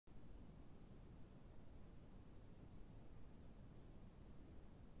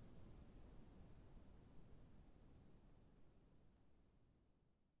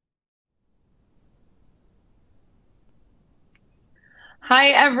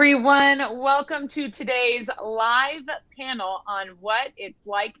Hi, everyone. Welcome to today's live panel on what it's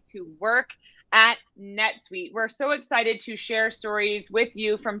like to work at NetSuite. We're so excited to share stories with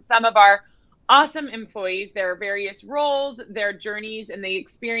you from some of our awesome employees, their various roles, their journeys, and the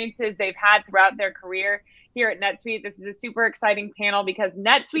experiences they've had throughout their career here at NetSuite. This is a super exciting panel because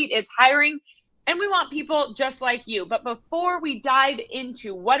NetSuite is hiring and we want people just like you. But before we dive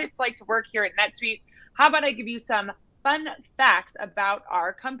into what it's like to work here at NetSuite, how about I give you some fun facts about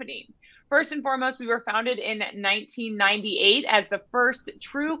our company. First and foremost, we were founded in 1998 as the first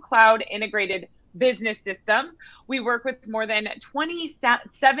true cloud integrated business system. We work with more than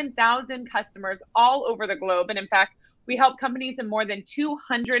 27,000 customers all over the globe. And in fact, we help companies in more than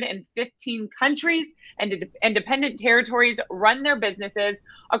 215 countries and independent territories run their businesses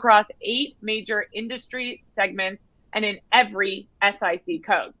across 8 major industry segments and in every SIC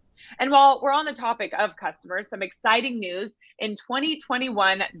code. And while we're on the topic of customers, some exciting news. In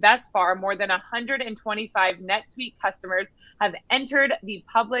 2021, thus far, more than 125 NetSuite customers have entered the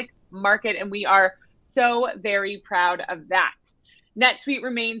public market, and we are so very proud of that. NetSuite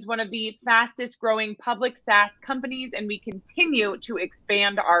remains one of the fastest growing public SaaS companies, and we continue to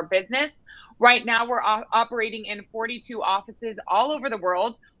expand our business. Right now, we're operating in 42 offices all over the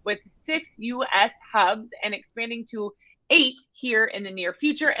world with 6 US hubs and expanding to 8 here in the near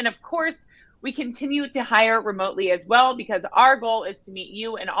future. And of course, we continue to hire remotely as well because our goal is to meet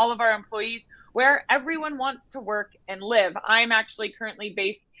you and all of our employees where everyone wants to work and live. I'm actually currently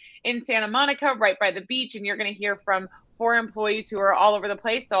based in Santa Monica, right by the beach, and you're going to hear from 4 employees who are all over the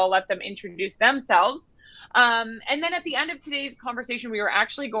place, so I'll let them introduce themselves. And then at the end of today's conversation, we are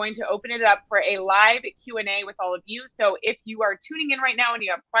actually going to open it up for a live Q&A with all of you. So if you are tuning in right now and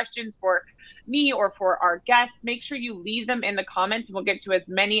you have questions for me or for our guests, make sure you leave them in the comments and we'll get to as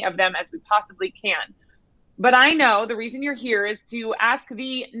many of them as we possibly can. But I know the reason you're here is to ask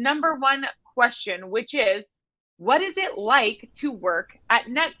the #1 question, which is, what is it like to work at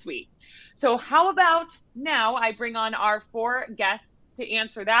NetSuite? So how about now I bring on our 4 guests to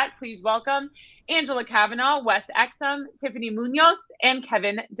answer that. Please welcome Angela Kavanaugh, Wes Exum, Tiffany Munoz, and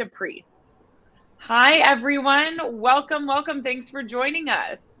Kevin DePriest. Hi, everyone. Welcome, welcome. Thanks for joining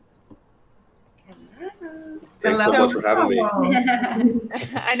us. Thanks so much for having me.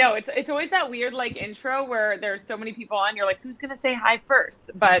 I know it's always that weird intro where there's so many people on. You're like, who's gonna say hi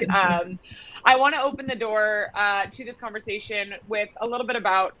first? But I want to open the door to this conversation with a little bit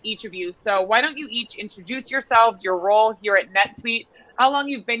about each of you. So why don't you each introduce yourselves, your role here at NetSuite, how long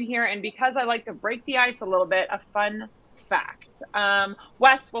you've been here, and because I like to break the ice a little bit, a fun fact.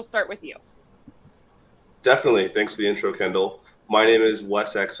 Wes, we'll start with you. Definitely. Thanks for the intro, Kendall. My name is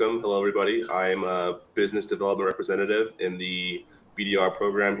Wes Exum. Hello, everybody. I'm a business development representative in the BDR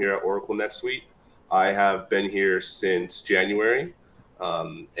program here at Oracle NetSuite. I have been here since January.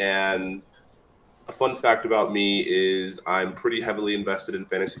 And a fun fact about me is I'm pretty heavily invested in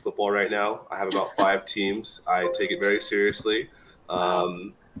fantasy football right now. I have about 5 teams. I take it very seriously.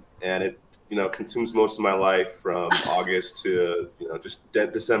 And it consumes most of my life from August to just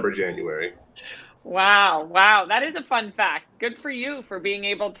December, January. Wow, that is a fun fact. Good for you for being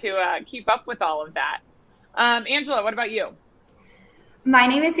able to keep up with all of that. Angela, what about you? My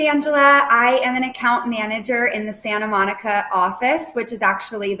name is Angela. I am an account manager in the Santa Monica office, which is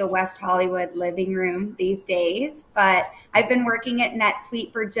actually the West Hollywood living room these days. But I've been working at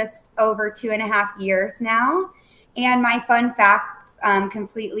NetSuite for just over 2.5 years now. And my fun fact,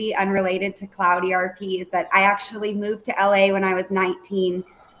 completely unrelated to cloud ERP, is that I actually moved to LA when I was 19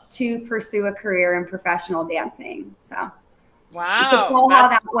 to pursue a career in professional dancing. So wow, you can tell how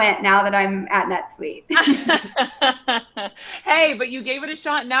that went now that I'm at NetSuite. Hey, but you gave it a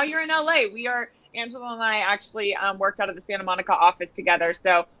shot. Now you're in LA. Angela and I actually worked out of the Santa Monica office together.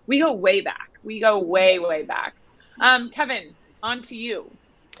 So we go way back. We go way, way back. Kevin, on to you.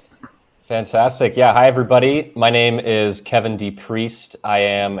 Fantastic. Yeah. Hi, everybody. My name is Kevin DePriest. I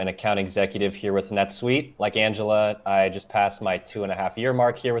am an account executive here with NetSuite. Like Angela, I just passed my 2.5-year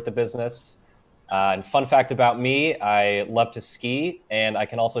mark here with the business. And fun fact about me, I love to ski and I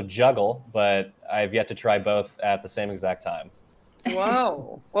can also juggle, but I've yet to try both at the same exact time.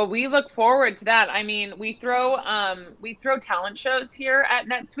 Whoa. Well, we look forward to that. I mean, we throw talent shows here at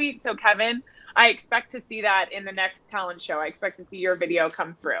NetSuite. So Kevin, I expect to see that in the next talent show. I expect to see your video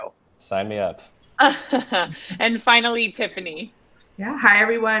come through. Sign me up. And finally, Tiffany. Yeah. Hi,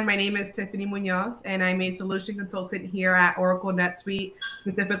 everyone. My name is Tiffany Munoz, and I'm a solution consultant here at Oracle NetSuite,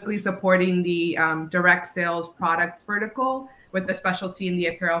 specifically supporting the direct sales product vertical with a specialty in the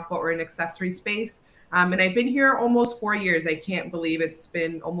apparel, footwear, and accessory space. And I've been here almost 4 years. I can't believe it's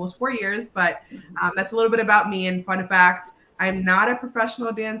been almost 4 years, but that's a little bit about me. And fun fact, I'm not a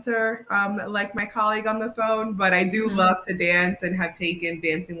professional dancer like my colleague on the phone, but I do love to dance and have taken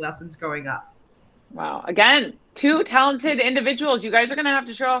dancing lessons growing up. Wow. Again, two talented individuals. You guys are going to have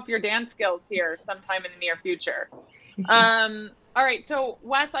to show off your dance skills here sometime in the near future. All right. So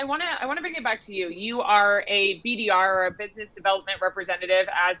Wes, I want to bring it back to you. You are a BDR, or a business development representative,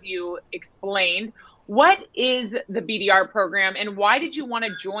 as you explained. What is the BDR program, and why did you want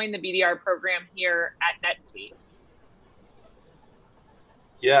to join the BDR program here at NetSuite?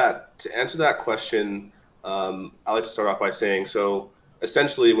 Yeah, to answer that question, I like to start off by saying, so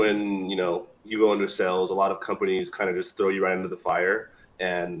essentially when, you go into sales, a lot of companies kind of just throw you right into the fire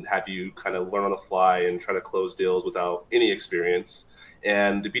and have you kind of learn on the fly and try to close deals without any experience.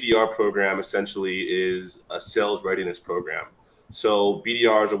 And the BDR program essentially is a sales readiness program. So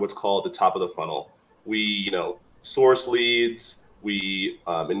BDRs are what's called the top of the funnel. We, source leads. We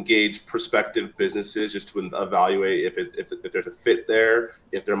engage prospective businesses just to evaluate if there's a fit there,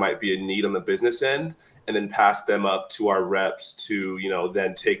 if there might be a need on the business end, and then pass them up to our reps to,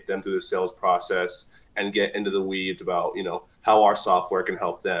 then take them through the sales process and get into the weeds about, how our software can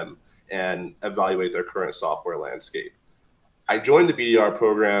help them and evaluate their current software landscape. I joined the BDR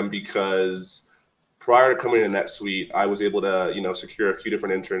program because prior to coming to NetSuite, I was able to, secure a few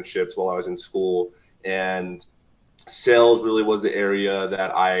different internships while I was in school, and sales really was the area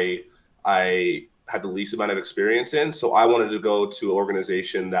that I had the least amount of experience in. So I wanted to go to an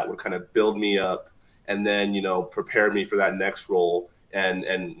organization that would kind of build me up and then, prepare me for that next role. And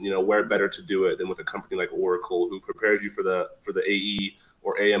where better to do it than with a company like Oracle, who prepares you for the AE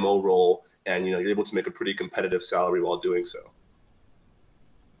or AMO role, and you're able to make a pretty competitive salary while doing so.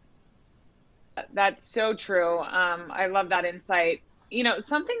 That's so true. I love that insight.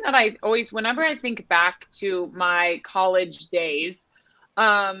 Something that I always, whenever I think back to my college days,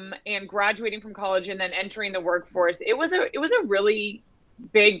 and graduating from college and then entering the workforce, it was a really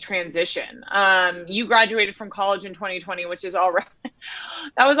big transition. You graduated from college in 2020, which is already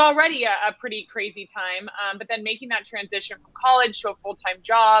that was already a pretty crazy time. But then making that transition from college to a full-time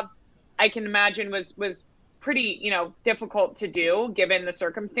job, I can imagine was pretty difficult to do given the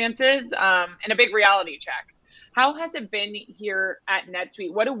circumstances, and a big reality check. How has it been here at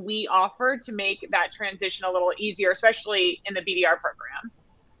NetSuite? What do we offer to make that transition a little easier, especially in the BDR program?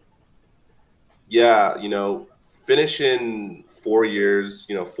 Yeah, finishing 4 years,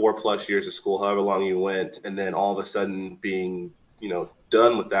 4+ years of school, however long you went, and then all of a sudden being,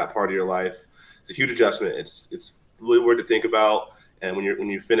 done with that part of your life, it's a huge adjustment. It's really weird to think about. And when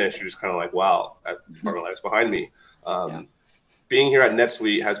you finish, you're just kind of like, wow, that part of my life's behind me. Being here at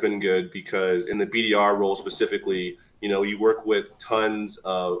NetSuite has been good because in the BDR role specifically, you work with tons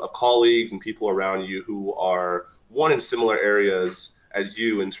of colleagues and people around you who are in similar areas as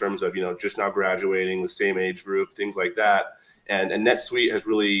you in terms of, just now graduating, the same age group, things like that. And NetSuite has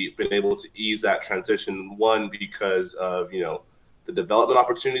really been able to ease that transition, one, because of, the development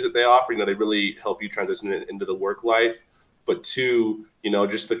opportunities that they offer. They really help you transition into the work life. But two,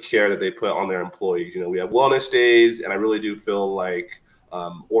 just the care that they put on their employees. We have wellness days, and I really do feel like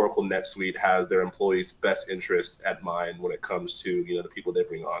Oracle NetSuite has their employees' best interests at mind when it comes to, the people they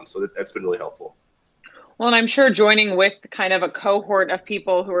bring on. So that's been really helpful. Well, and I'm sure joining with kind of a cohort of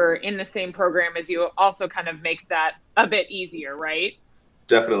people who are in the same program as you also kind of makes that a bit easier, right?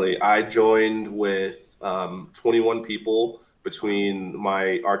 Definitely. I joined with 21 people between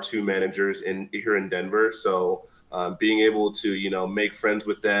our two managers here in Denver. So being able to, make friends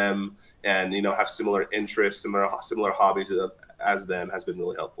with them and, have similar interests, similar hobbies as them has been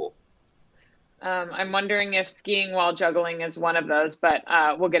really helpful. I'm wondering if skiing while juggling is one of those, but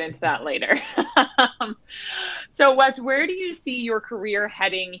we'll get into that later. So Wes, where do you see your career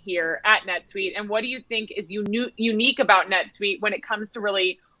heading here at NetSuite? And what do you think is unique about NetSuite when it comes to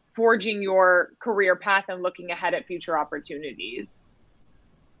really forging your career path and looking ahead at future opportunities?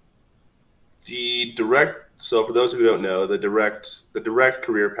 So for those who don't know, the direct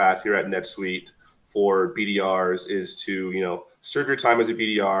career path here at NetSuite for BDRs is to, serve your time as a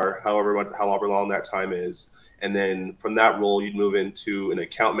BDR, however long that time is. And then from that role, you'd move into an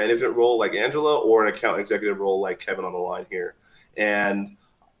account management role like Angela or an account executive role like Kevin on the line here. And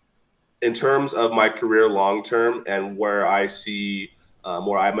in terms of my career long-term and where I see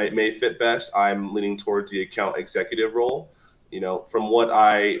where I may fit best, I'm leaning towards the account executive role. From what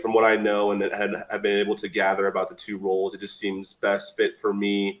I know and have been able to gather about the two roles, it just seems best fit for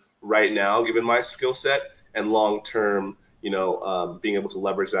me right now, given my skill set, and long term, being able to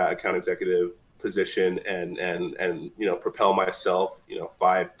leverage that account executive position and propel myself,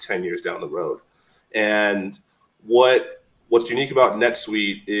 5-10 years down the road. And what's unique about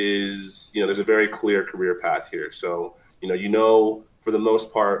NetSuite is, there's a very clear career path here. So for the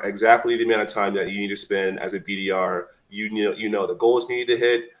most part exactly the amount of time that you need to spend as a BDR. You know the goals needed to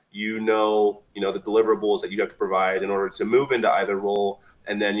hit. The deliverables that you have to provide in order to move into either role,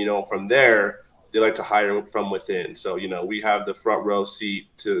 and then from there they like to hire from within. So we have the front row seat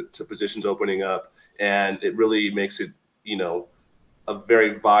to positions opening up, and it really makes it a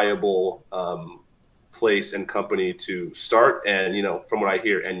very viable place and company to start, and from what I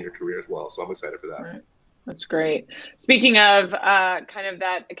hear, end your career as well. So I'm excited for that. Right. That's great. Speaking of kind of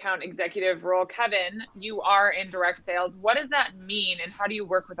that account executive role, Kevin, you are in direct sales. What does that mean, and how do you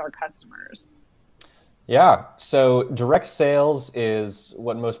work with our customers? Yeah, so direct sales is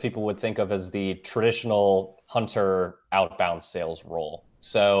what most people would think of as the traditional hunter outbound sales role.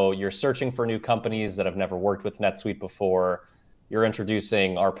 So you're searching for new companies that have never worked with NetSuite before. You're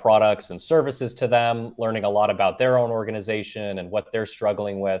introducing our products and services to them, learning a lot about their own organization and what they're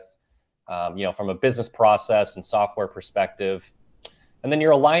struggling with, from a business process and software perspective. And then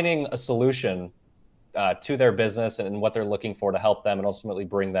you're aligning a solution to their business and what they're looking for to help them and ultimately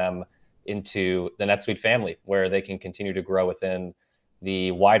bring them into the NetSuite family, where they can continue to grow within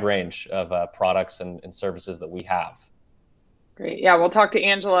the wide range of products and services that we have. Great. Yeah, we'll talk to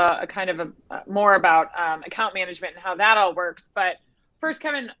Angela more about account management and how that all works. But first,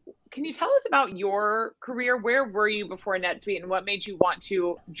 Kevin, can you tell us about your career? Where were you before NetSuite, and what made you want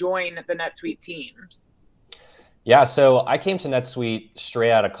to join the NetSuite team? Yeah, so I came to NetSuite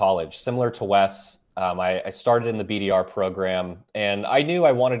straight out of college, similar to Wes. I started in the BDR program, and I knew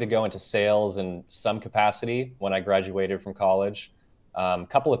I wanted to go into sales in some capacity when I graduated from college. A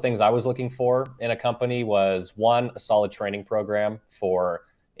couple of things I was looking for in a company was, one, a solid training program for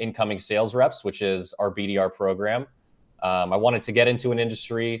incoming sales reps, which is our BDR program. I wanted to get into an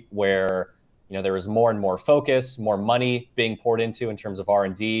industry where there was more and more focus, more money being poured into in terms of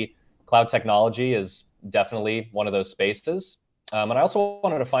R&D. Cloud technology is definitely one of those spaces. And I also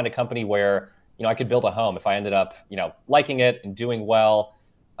wanted to find a company where I could build a home if I ended up liking it and doing well.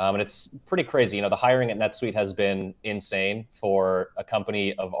 And it's pretty crazy. The hiring at NetSuite has been insane for a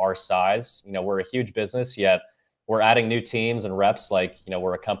company of our size. We're a huge business, yet we're adding new teams and reps like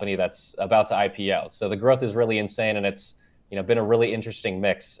we're a company that's about to IPO. So the growth is really insane, and it's been a really interesting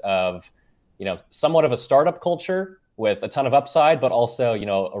mix of somewhat of a startup culture with a ton of upside, but also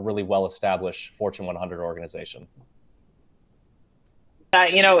a really well-established Fortune 100 organization.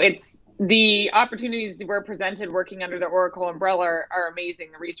 It's the opportunities we're presented working under the Oracle umbrella are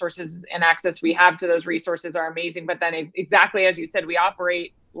amazing. The resources and access we have to those resources are amazing. But then exactly as you said, we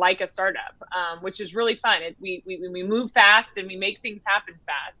operate like a startup, which is really fun. We move fast and we make things happen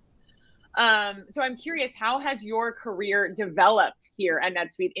fast. So I'm curious, how has your career developed here at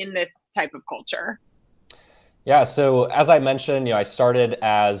NetSuite in this type of culture? Yeah, so as I mentioned, I started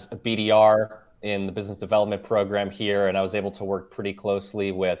as a BDR in the business development program here, and I was able to work pretty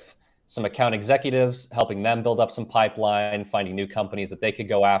closely with some account executives, helping them build up some pipeline, finding new companies that they could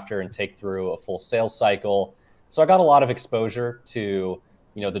go after and take through a full sales cycle. So I got a lot of exposure to,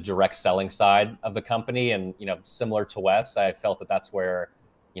 the direct selling side of the company. And, similar to Wes, I felt that that's where,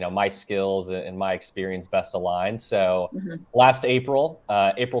 my skills and my experience best align. So last April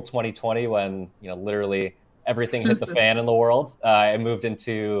 2020, when, literally everything hit the fan in the world, I moved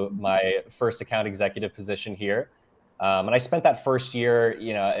into my first account executive position here. And I spent that first year,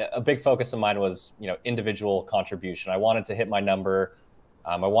 a big focus of mine was, individual contribution. I wanted to hit my number.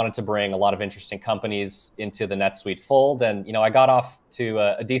 I wanted to bring a lot of interesting companies into the NetSuite fold. And, I got off to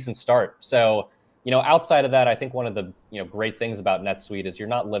a decent start. So, outside of that, I think one of the, great things about NetSuite is you're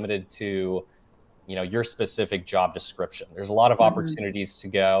not limited to, your specific job description. There's a lot of opportunities to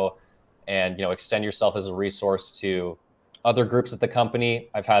go and, extend yourself as a resource to other groups at the company.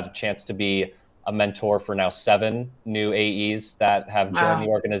 I've had a chance to be a mentor for now 7 new AEs that have joined the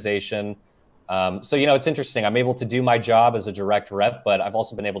organization. So, it's interesting. I'm able to do my job as a direct rep, but I've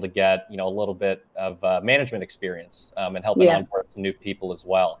also been able to get, a little bit of management experience and helping onboard some new people as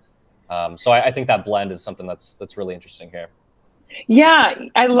well. So I think that blend is something that's really interesting here. Yeah,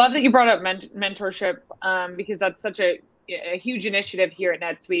 I love that you brought up mentorship because that's such a huge initiative here at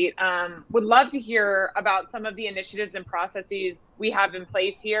NetSuite. Would love to hear about some of the initiatives and processes we have in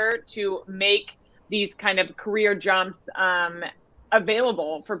place here to make these kind of career jumps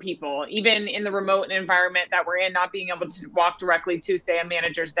available for people, even in the remote environment that we're in, not being able to walk directly to, say, a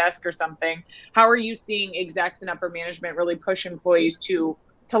manager's desk or something. How are you seeing execs and upper management really push employees to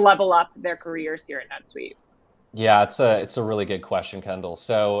level up their careers here at NetSuite? Yeah, it's a really good question, Kendall.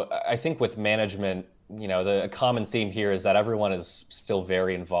 So I think with management, the common theme here is that everyone is still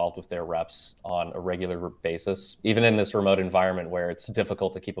very involved with their reps on a regular basis, even in this remote environment where it's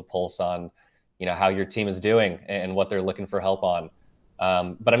difficult to keep a pulse on, how your team is doing and what they're looking for help on.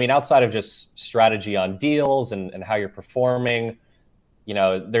 But I mean, outside of just strategy on deals and how you're performing,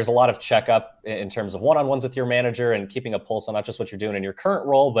 there's a lot of checkup in terms of one-on-ones with your manager and keeping a pulse on not just what you're doing in your current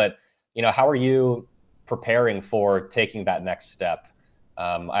role, but, how are you preparing for taking that next step?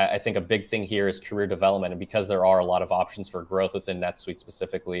 I think a big thing here is career development. And because there are a lot of options for growth within NetSuite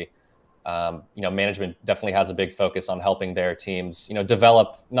specifically, management definitely has a big focus on helping their teams,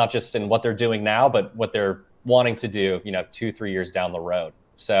 develop not just in what they're doing now, but what they're wanting to do, 2-3 years down the road.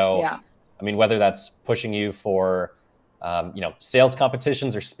 So, yeah. I mean, whether that's pushing you for, sales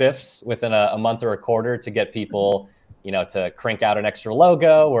competitions or spiffs within a month or a quarter to get people, to crank out an extra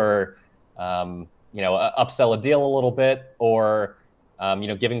logo or, upsell a deal a little bit, or,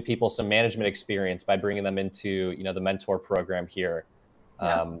 giving people some management experience by bringing them into, the mentor program here.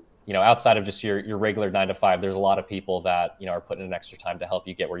 Outside of just your regular 9-to-5, there's a lot of people that, are putting in extra time to help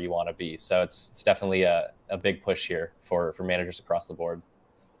you get where you want to be. So it's definitely a big push here for managers across the board.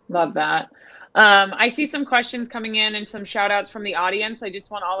 Love that. I see some questions coming in and some shout outs from the audience. I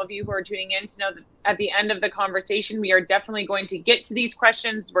just want all of you who are tuning in to know that at the end of the conversation, we are definitely going to get to these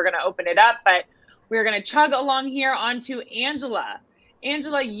questions. We're going to open it up, but we're going to chug along here onto Angela.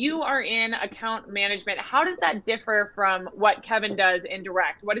 Angela, you are in account management. How does that differ from what Kevin does in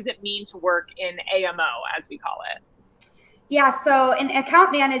direct? What does it mean to work in AMO, as we call it? Yeah, so in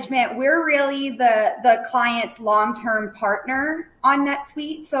account management, we're really the client's long-term partner on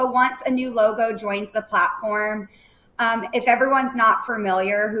NetSuite. So once a new logo joins the platform, if everyone's not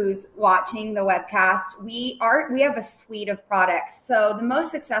familiar who's watching the webcast, we have a suite of products. So the most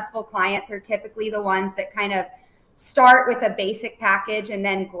successful clients are typically the ones that kind of start with a basic package and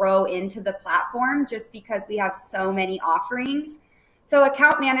then grow into the platform, just because we have so many offerings. So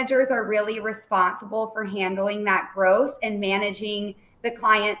account managers are really responsible for handling that growth and managing the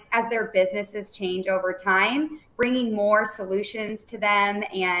clients as their businesses change over time, bringing more solutions to them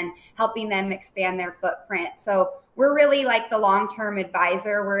and helping them expand their footprint. So we're really like the long-term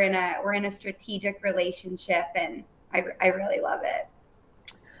advisor. We're in a strategic relationship, and I really love it.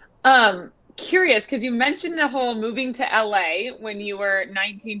 Curious, because you mentioned the whole moving to LA when you were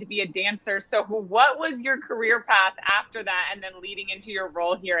 19 to be a dancer. So what was your career path after that and then leading into your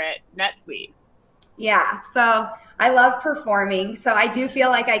role here at NetSuite? Yeah, so I love performing. So I do feel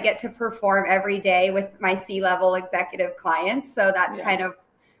like I get to perform every day with my C-level executive clients. So that's kind of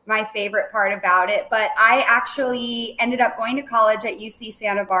my favorite part about it. But I actually ended up going to college at UC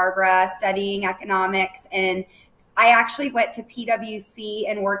Santa Barbara, studying economics, and I actually went to PwC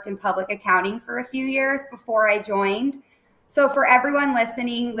and worked in public accounting for a few years before I joined. So for everyone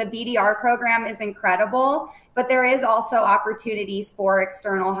listening, the BDR program is incredible, but there is also opportunities for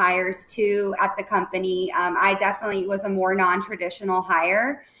external hires too at the company. I definitely was a more non-traditional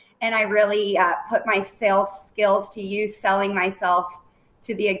hire, and I really put my sales skills to use, selling myself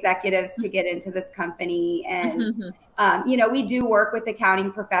to the executives to get into this company. And we do work with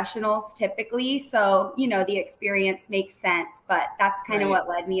accounting professionals typically. So, the experience makes sense, but that's kind of what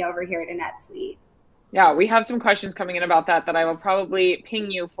led me over here to NetSuite. Yeah, we have some questions coming in about that I will probably ping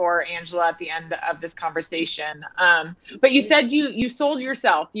you for, Angela, at the end of this conversation. But you said you sold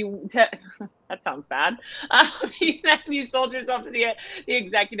yourself. That sounds bad. You sold yourself to the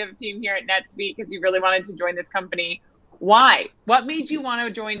executive team here at NetSuite because you really wanted to join this company. Why? What made you want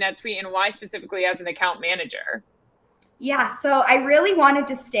to join NetSuite, and why specifically as an account manager? Yeah, so I really wanted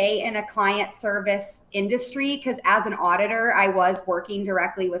to stay in a client service industry because as an auditor, I was working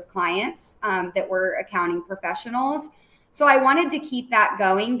directly with clients that were accounting professionals. So I wanted to keep that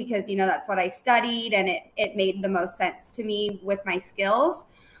going because, that's what I studied, and it made the most sense to me with my skills.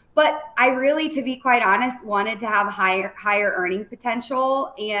 But I really, to be quite honest, wanted to have higher earning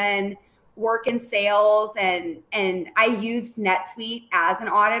potential and work in sales, and I used NetSuite as an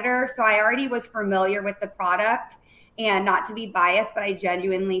auditor. So I already was familiar with the product. And not to be biased, but I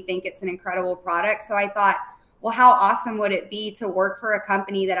genuinely think it's an incredible product. So I thought, well, how awesome would it be to work for a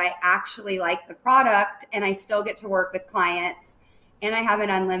company that I actually like the product, and I still get to work with clients, and I have an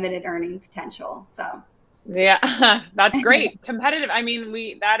unlimited earning potential. So yeah, that's great. Competitive. I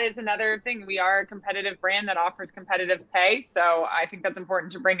mean, that is another thing. We are a competitive brand that offers competitive pay. So I think that's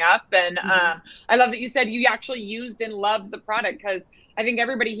important to bring up. And I love that you said you actually used and loved the product, because I think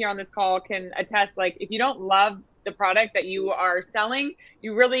everybody here on this call can attest, like, if you don't love the product that you are selling,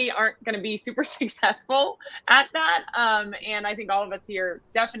 you really aren't going to be super successful at that. And I think all of us here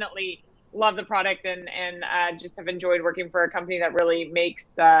definitely love the product and just have enjoyed working for a company that really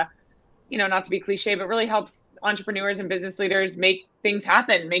makes, not to be cliche, but really helps entrepreneurs and business leaders make things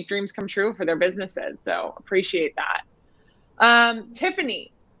happen, make dreams come true for their businesses. So appreciate that.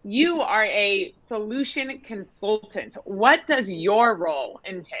 Tiffany, you are a solution consultant. What does your role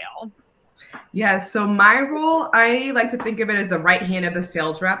entail? Yeah, so my role, I like to think of it as the right hand of the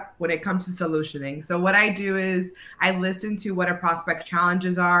sales rep when it comes to solutioning. So what I do is I listen to what a prospect's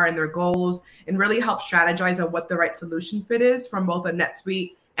challenges are and their goals and really help strategize on what the right solution fit is from both a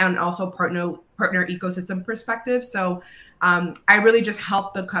NetSuite and also partner ecosystem perspective. So I really just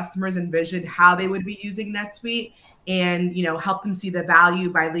help the customers envision how they would be using NetSuite and help them see the value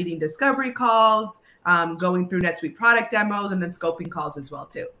by leading discovery calls, going through NetSuite product demos, and then scoping calls as well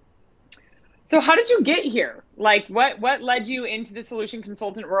too. So how did you get here? Like what led you into the solution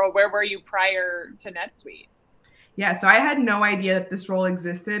consultant role? Where were you prior to NetSuite? Yeah, so I had no idea that this role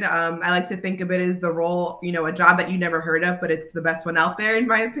existed. I like to think of it as the role, a job that you never heard of, but it's the best one out there in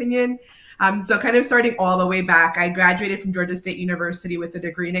my opinion. So kind of starting all the way back, I graduated from Georgia State University with a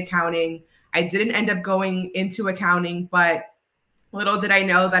degree in accounting. I didn't end up going into accounting, but little did I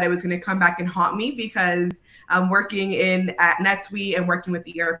know that it was going to come back and haunt me because working at NetSuite and working with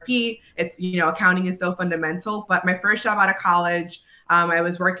the ERP, it's, accounting is so fundamental. But my first job out of college, I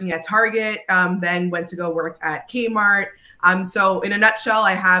was working at Target, then went to go work at Kmart. So in a nutshell,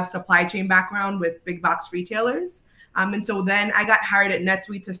 I have supply chain background with big box retailers. And so then I got hired at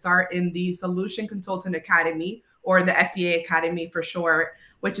NetSuite to start in the Solution Consultant Academy, or the SEA Academy for short,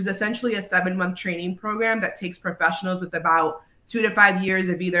 which is essentially a 7-month training program that takes professionals with about 2 to 5 years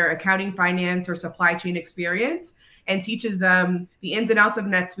of either accounting, finance, or supply chain experience and teaches them the ins and outs of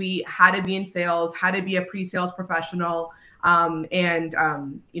NetSuite, how to be in sales, how to be a pre-sales professional,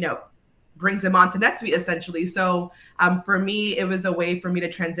 and brings them onto NetSuite essentially. So for me, it was a way for me to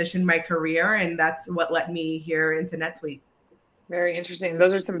transition my career, and that's what led me here into NetSuite. Very interesting.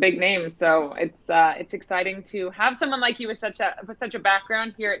 Those are some big names. So it's exciting to have someone like you with such a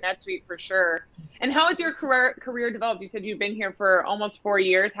background here at NetSuite for sure. And how has your career developed? You said you've been here for almost 4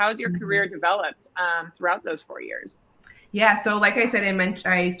 years. How has your career developed throughout those 4 years? Yeah, so like I said,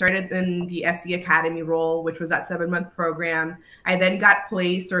 I started in the SE Academy role, which was that 7-month program. I then got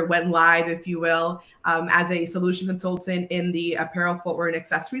placed, or went live, if you will, as a solution consultant in the apparel, footwear, and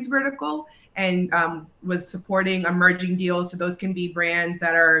accessories vertical, and was supporting emerging deals. So those can be brands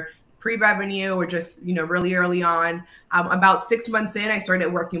that are pre-revenue or just really early on. About 6 months in, I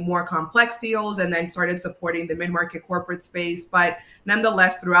started working more complex deals and then started supporting the mid-market corporate space. But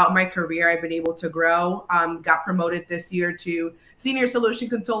nonetheless, throughout my career, I've been able to grow. Got promoted this year to senior solution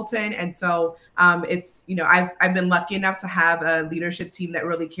consultant, and so it's I've been lucky enough to have a leadership team that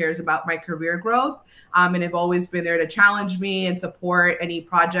really cares about my career growth, and have always been there to challenge me and support any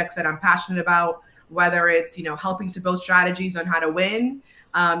projects that I'm passionate about, whether it's helping to build strategies on how to win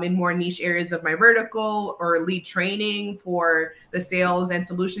in more niche areas of my vertical, or lead training for the sales and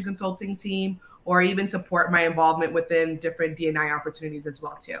solution consulting team, or even support my involvement within different D&I opportunities as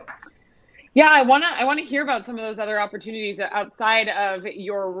well too. Yeah, I wanna hear about some of those other opportunities outside of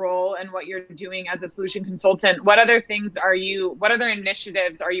your role and what you're doing as a solution consultant. What other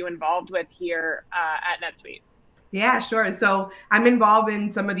initiatives are you involved with here at NetSuite? Yeah, sure. So I'm involved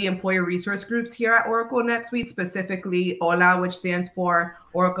in some of the employer resource groups here at Oracle NetSuite, specifically OLA, which stands for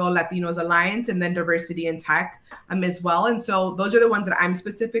Oracle Latinos Alliance, and then Diversity in Tech as well. And so those are the ones that I'm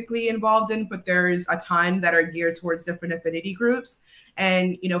specifically involved in, but there's a ton that are geared towards different affinity groups.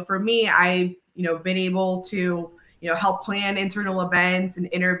 And, for me, I've, been able to help plan internal events and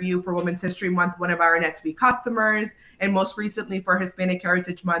interview for Women's History Month, one of our NetSuite customers. And most recently for Hispanic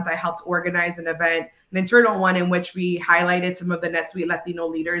Heritage Month, I helped organize an event, an internal one, in which we highlighted some of the NetSuite Latino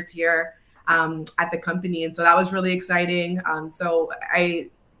leaders here at the company. And so that was really exciting. So I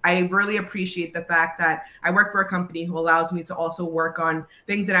really appreciate the fact that I work for a company who allows me to also work on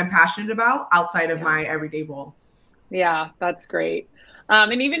things that I'm passionate about outside of my everyday role. Yeah, that's great.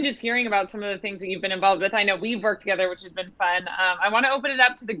 And even just hearing about some of the things that you've been involved with, I know we've worked together, which has been fun. I want to open it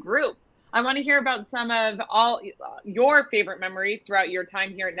up to the group. I want to hear about some of all your favorite memories throughout your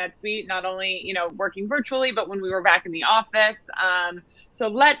time here at NetSuite, not only, working virtually, but when we were back in the office. So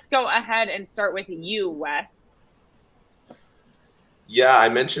let's go ahead and start with you, Wes. Yeah, I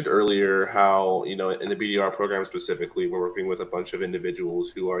mentioned earlier how, in the BDR program specifically, we're working with a bunch of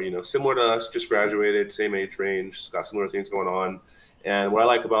individuals who are, similar to us, just graduated, same age range, got similar things going on. And what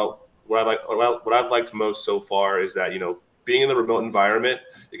I've liked most so far is that, being in the remote environment,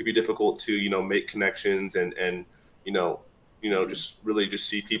 it can be difficult to, make connections and just really just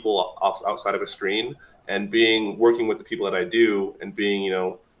see people outside of a screen, and working with the people that I do, and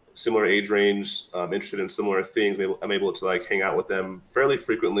being, similar age range, interested in similar things, I'm able to hang out with them fairly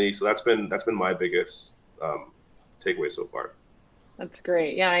frequently. So that's been my biggest takeaway so far. That's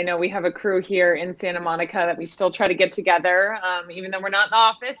great. Yeah, I know we have a crew here in Santa Monica that we still try to get together. Even though we're not in the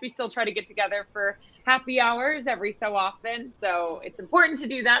office, we still try to get together for happy hours every so often. So it's important to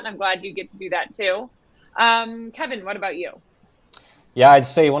do that, and I'm glad you get to do that too. Kevin, what about you? Yeah, I'd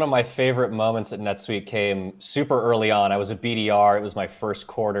say one of my favorite moments at NetSuite came super early on. I was a BDR. It was my first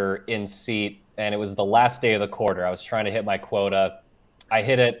quarter in seat, and it was the last day of the quarter. I was trying to hit my quota. I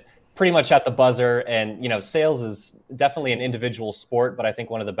hit it pretty much at the buzzer. And, sales is definitely an individual sport, but I think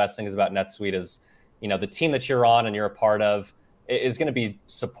one of the best things about NetSuite is, the team that you're on and you're a part of is going to be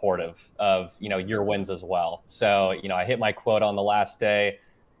supportive of, your wins as well. So, I hit my quota on the last day.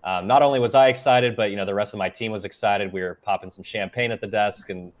 Not only was I excited, but the rest of my team was excited. We were popping some champagne at the desk,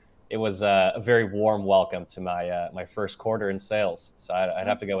 and it was a very warm welcome to my first quarter in sales. So I'd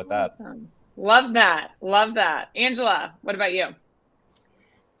have to go with that. Love that. Love that. Angela, what about you?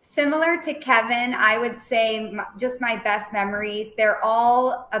 Similar to Kevin, I would say just my best memories. They're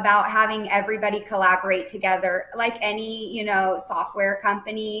all about having everybody collaborate together. Like any, software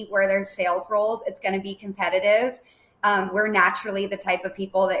company where there's sales roles, it's going to be competitive. We're naturally the type of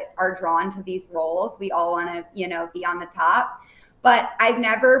people that are drawn to these roles. We all want to, be on the top. But I've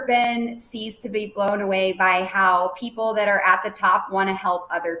never been ceased to be blown away by how people that are at the top want to help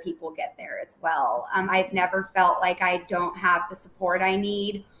other people get there as well. I've never felt like I don't have the support I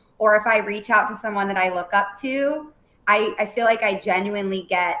need, or if I reach out to someone that I look up to, I feel like I genuinely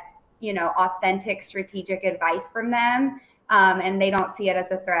get, authentic strategic advice from them, and they don't see it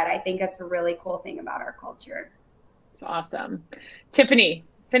as a threat. I think that's a really cool thing about our culture. It's awesome. Tiffany,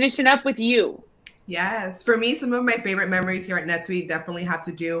 finishing up with you. Yes. For me, some of my favorite memories here at NetSuite definitely have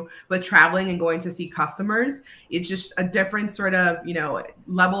to do with traveling and going to see customers. It's just a different sort of,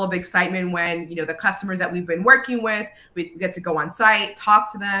 level of excitement when, the customers that we've been working with, we get to go on site,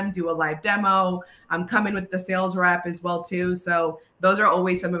 talk to them, do a live demo, come in with the sales rep as well too. So those are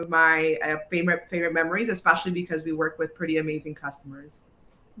always some of my favorite memories, especially because we work with pretty amazing customers.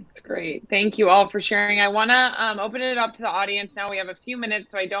 That's great. Thank you all for sharing. I want to open it up to the audience now. We have a few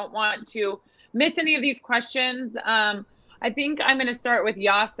minutes, so I don't want to miss any of these questions. I think I'm going to start with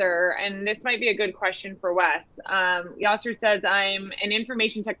Yasser, and this might be a good question for Wes. Yasser says, I'm an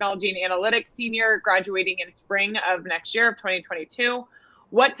information technology and analytics senior graduating in spring of next year of 2022.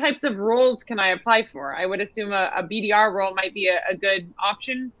 What types of roles can I apply for? I would assume a BDR role might be a good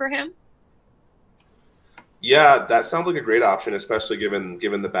option for him. Yeah, that sounds like a great option, especially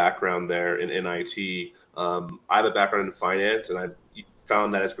given the background there in IT. I have a background in finance, and I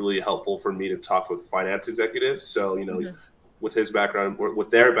found that it's really helpful for me to talk with finance executives. So, with his background, with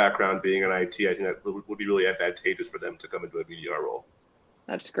their background being in IT, I think that would be really advantageous for them to come into a BDR role.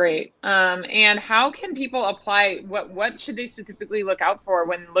 That's great. And how can people apply? What should they specifically look out for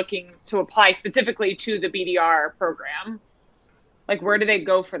when looking to apply specifically to the BDR program? Like, where do they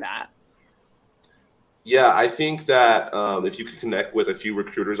go for that? Yeah, I think that if you could connect with a few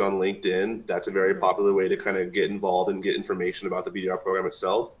recruiters on LinkedIn, that's a very popular way to kind of get involved and get information about the BDR program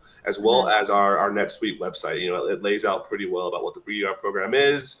itself, as well as our NetSuite website. It lays out pretty well about what the BDR program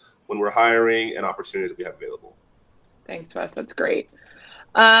is, when we're hiring, and opportunities that we have available. Thanks, Wes. That's great.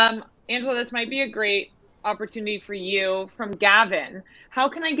 Angela, this might be a great opportunity for you from Gavin. How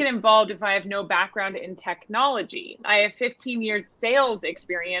can I get involved if I have no background in technology? I have 15 years sales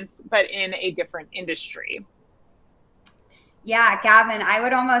experience, but in a different industry. Yeah, Gavin, I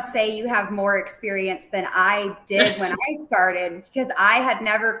would almost say you have more experience than I did when I started, because I had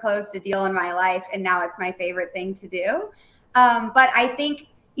never closed a deal in my life, and now it's my favorite thing to do. But I think,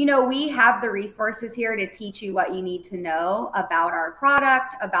 we have the resources here to teach you what you need to know about our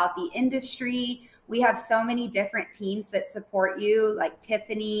product, about the industry. We have so many different teams that support you, like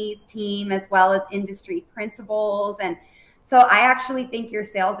Tiffany's team, as well as industry principals. And so I actually think your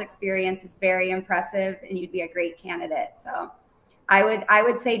sales experience is very impressive, and you'd be a great candidate. So I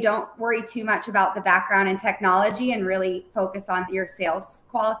would say don't worry too much about the background in technology and really focus on your sales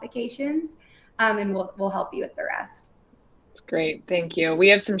qualifications, and we'll help you with the rest. That's great. Thank you. We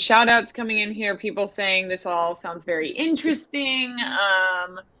have some shout outs coming in here. People saying this all sounds very interesting.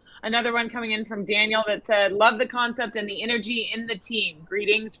 Another one coming in from Daniel that said, love the concept and the energy in the team.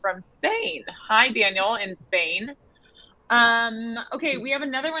 Greetings from Spain. Hi, Daniel in Spain. Okay, we have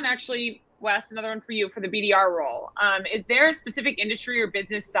another one actually, Wes, another one for you for the BDR role. Is there a specific industry or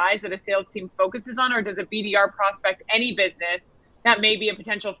business size that a sales team focuses on, or does a BDR prospect any business that may be a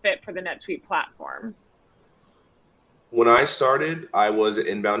potential fit for the NetSuite platform? When I started, I was an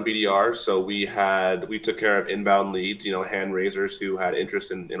inbound BDR. So we took care of inbound leads, hand raisers who had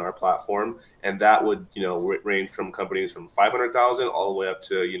interest in our platform. And that would, range from companies from 500,000 all the way up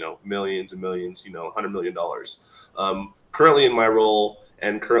to, millions and millions, $100 million. Currently in my role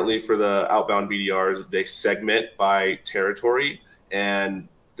and currently for the outbound BDRs, they segment by territory, and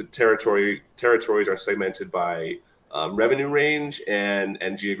the territories are segmented by revenue range and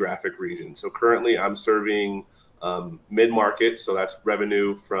geographic region. So currently I'm serving mid-market, so that's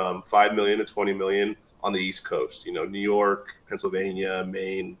revenue from 5 million to 20 million on the East Coast, New York, Pennsylvania,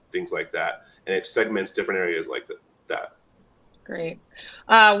 Maine, things like that. And it segments different areas like that. Great.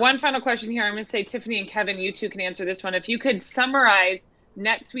 One final question here. I'm going to say, Tiffany and Kevin, you two can answer this one. If you could summarize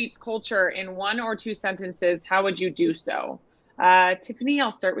NetSuite's culture in 1 or 2 sentences, how would you do so? Tiffany,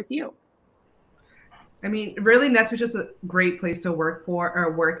 I'll start with you. I mean, really, NetSuite is just a great place to work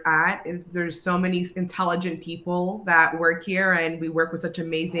at. There's so many intelligent people that work here, and we work with such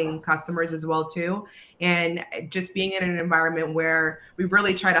amazing customers as well too. And just being in an environment where we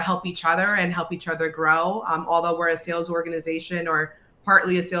really try to help each other and help each other grow. Although we're a sales organization or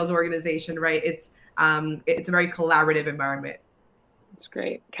partly a sales organization, right? It's a very collaborative environment. That's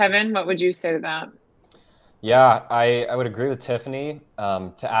great. Kevin, what would you say to that? Yeah, I would agree with Tiffany.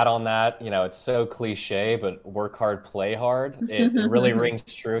 To add on that, it's so cliche, but work hard, play hard. It really rings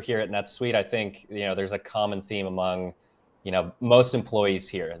true here at NetSuite. I think, there's a common theme among, most employees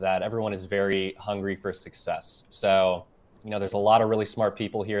here that everyone is very hungry for success. So, there's a lot of really smart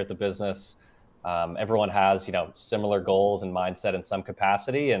people here at the business. Everyone has, similar goals and mindset in some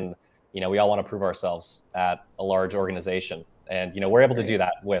capacity. And, we all want to prove ourselves at a large organization. And, we're able to do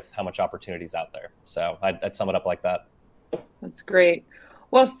that with how much opportunity is out there. So I'd sum it up like that. That's great.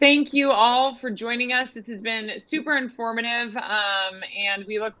 Well, thank you all for joining us. This has been super informative. And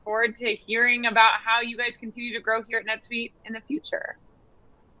we look forward to hearing about how you guys continue to grow here at NetSuite in the future.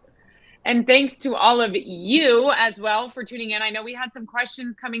 And thanks to all of you as well for tuning in. I know we had some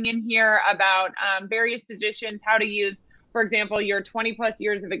questions coming in here about various positions, how to use, for example, your 20+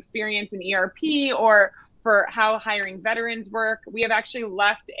 years of experience in ERP, or for how hiring veterans work. We have actually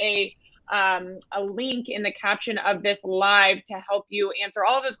left a link in the caption of this live to help you answer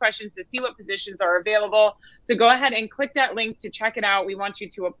all of those questions, to see what positions are available. So go ahead and click that link to check it out. We want you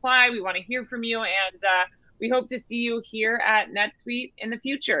to apply. We want to hear from you. And we hope to see you here at NetSuite in the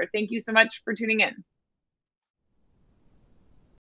future. Thank you so much for tuning in.